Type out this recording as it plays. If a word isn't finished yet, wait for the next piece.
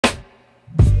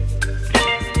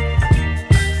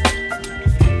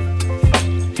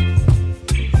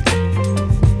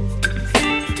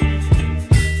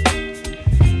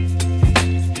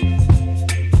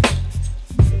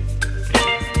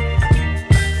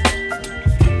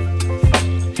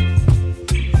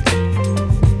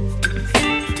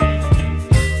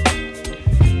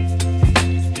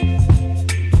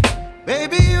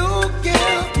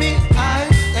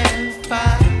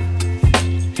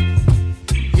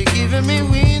giving me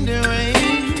wind and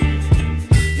rain.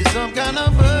 You're some kind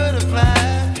of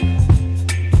butterfly.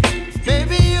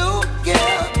 Baby, you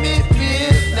give me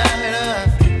midnight.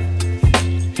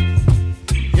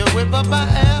 You whip up my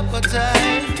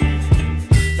appetite.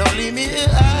 Don't leave me here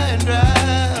high and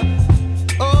dry.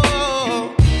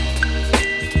 Oh,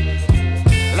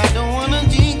 well, I don't wanna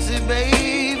jinx it,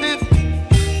 baby,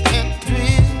 and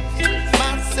twist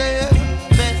myself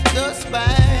at the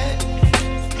spine.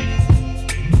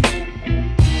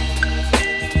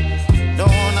 Don't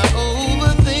wanna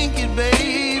overthink it,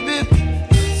 baby.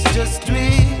 It's just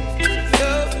twist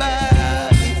your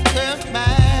body and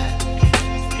mine.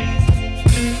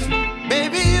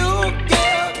 Baby, you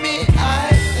give me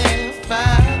ice and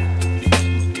fire.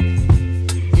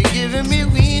 You're giving me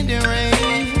wind and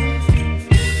rain.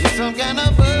 You're some kind of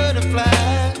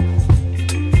butterfly.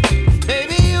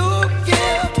 Baby, you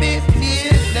give me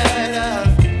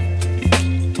midnight.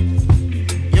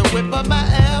 You whip up my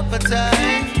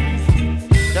appetite.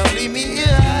 Don't leave me here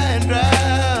high and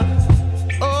dry.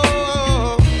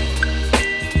 Oh,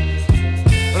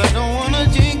 but I don't wanna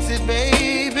jinx it,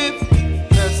 baby.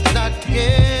 Let's not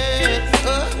get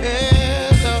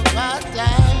ahead of my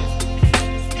time.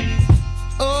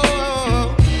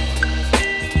 Oh,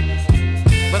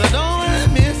 but I don't wanna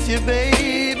miss you,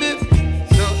 baby.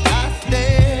 So I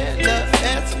stand up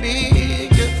and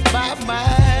speak my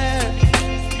mind.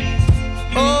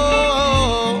 Oh.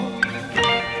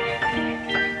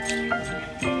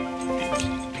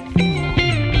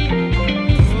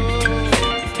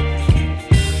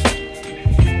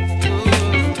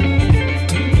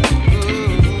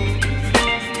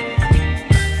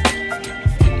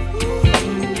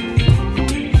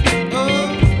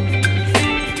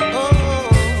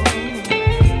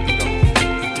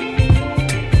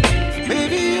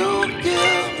 Baby, you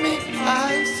give me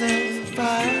ice and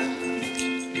fire.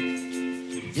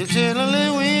 You're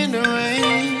chilling wind and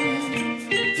rain.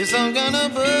 You're some kind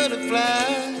of butterfly.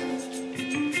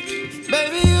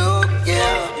 Baby, you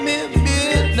give me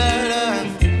midnight.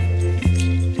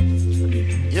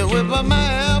 You whip up my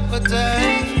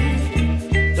appetite.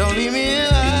 Don't leave me here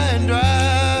high and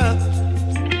dry.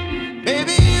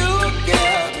 Baby, you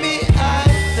give me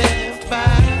ice and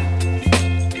fire.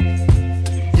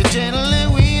 You're channeling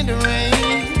wind and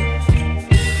rain.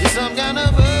 You're some kind of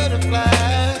butterfly.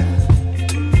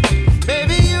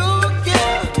 Baby, you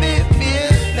give me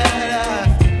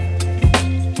midnight.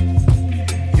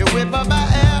 You whip up my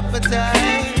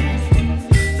appetite.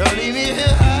 Don't leave me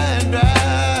here high and dry.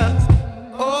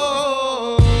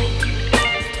 Oh,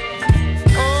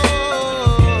 oh,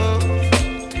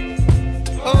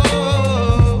 oh,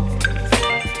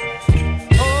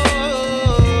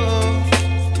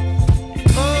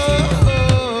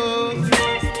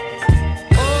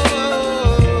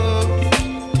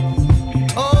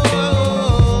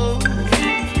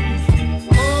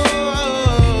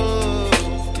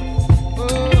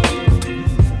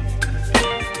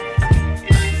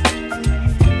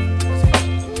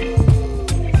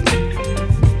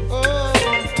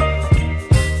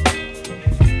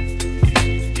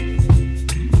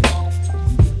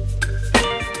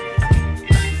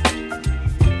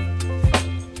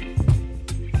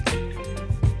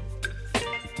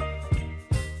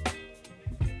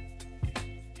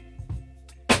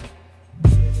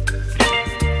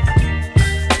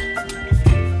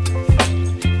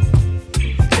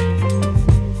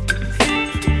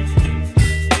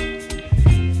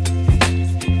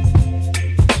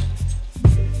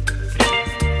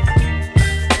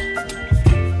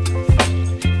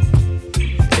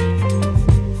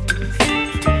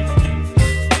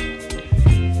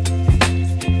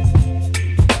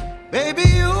 baby,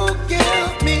 you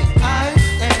give me ice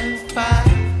and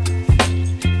fire.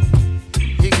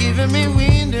 You're giving me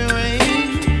wind and rain.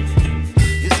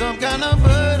 You're some kind of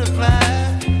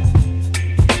butterfly.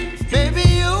 Baby,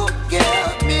 you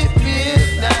give me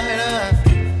midnight.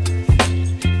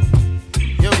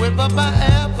 You whip up my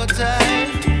appetite.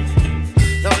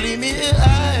 Don't leave me here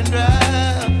high and dry.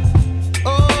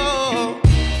 Oh,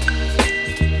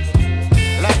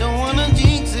 well, I don't wanna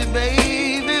jinx it,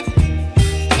 baby,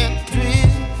 and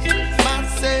twist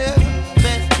myself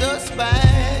at the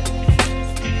spine.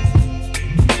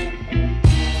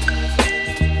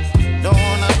 Don't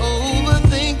wanna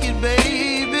overthink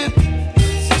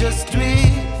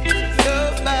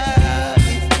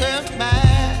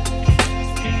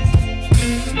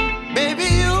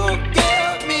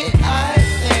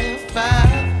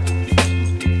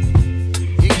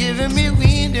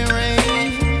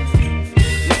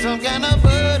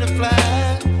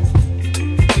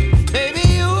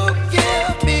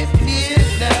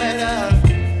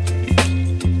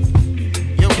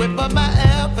whip up my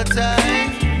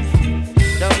appetite.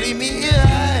 Don't leave me here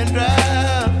high and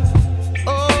dry.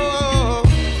 Oh,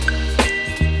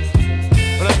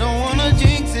 but I don't wanna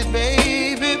jinx it,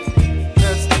 baby.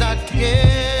 Let's not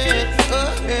get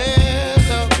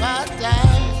ahead of my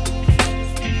time.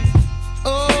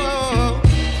 Oh,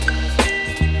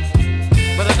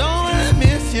 but I don't wanna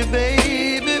miss you,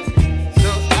 baby. So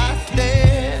I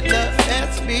stand up and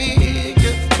speak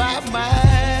my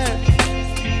mind.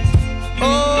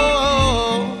 Oh.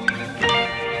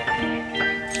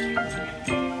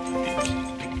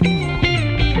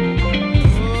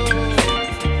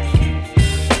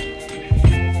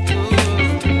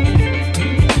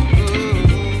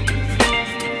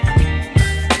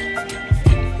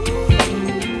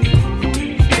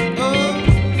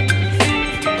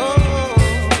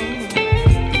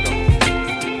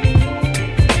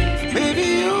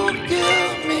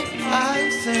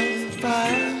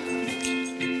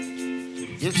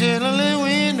 You're chilling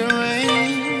in the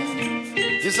rain.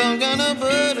 You're some kind of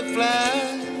butterfly.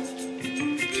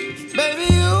 Baby,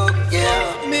 you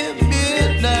give me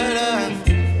midnight.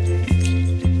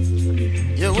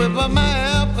 You whip up my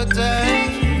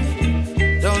appetite.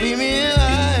 Don't leave me here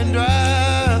high and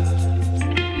dry.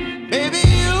 Baby,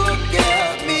 you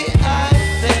give me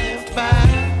ice and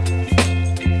fire.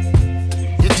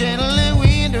 You're channeling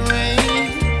wind and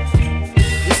rain.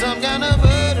 You're some kind of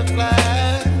butterfly.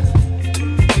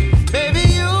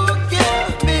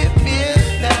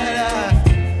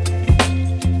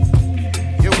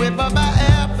 Whip up my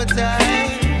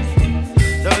appetite.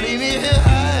 Don't leave me here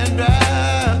high and dry.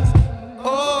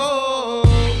 Oh,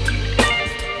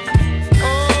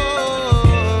 oh,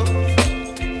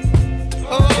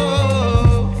 oh, oh,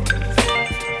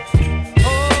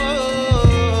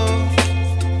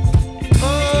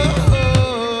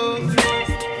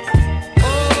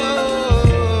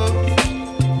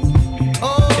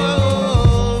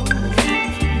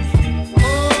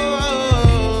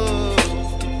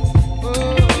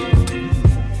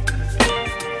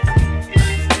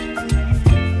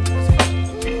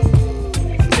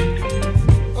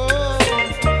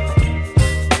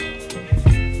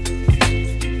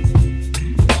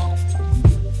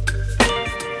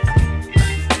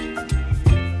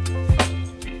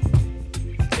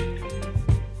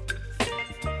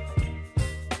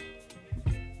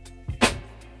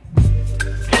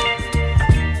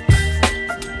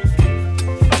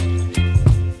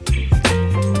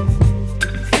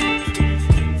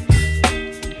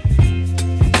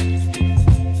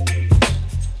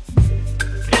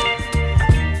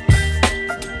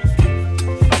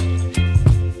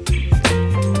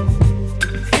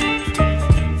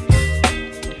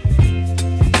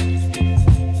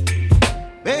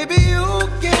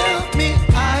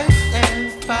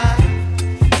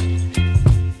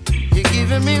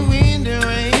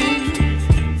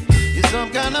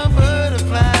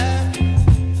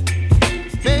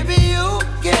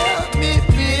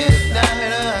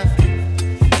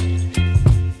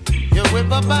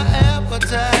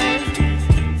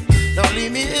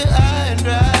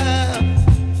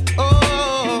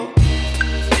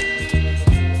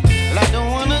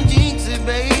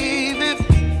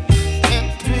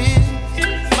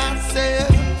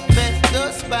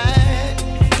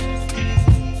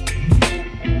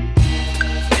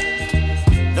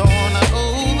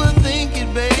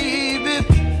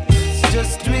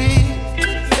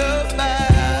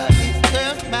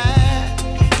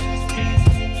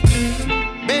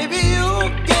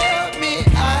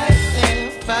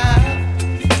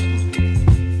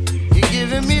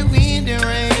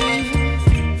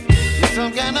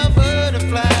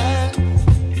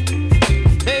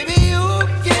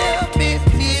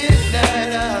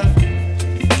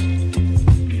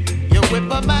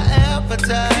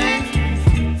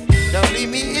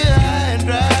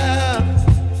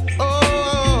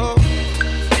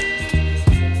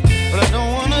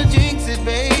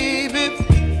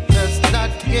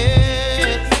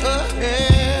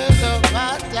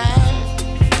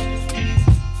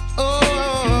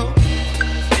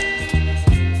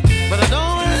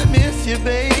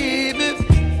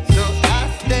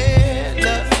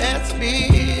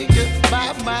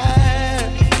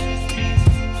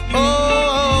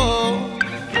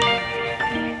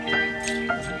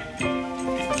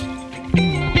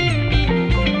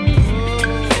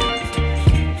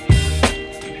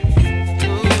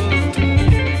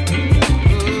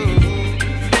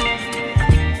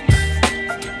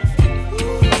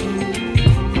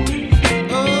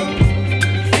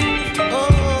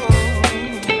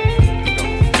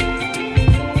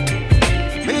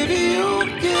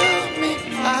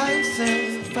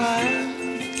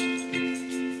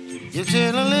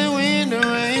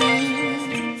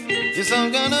 some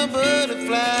kind of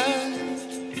butterfly.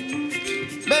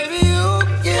 Baby, you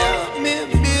give me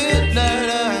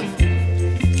midnight.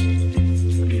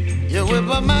 You whip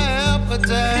up my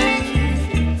appetite.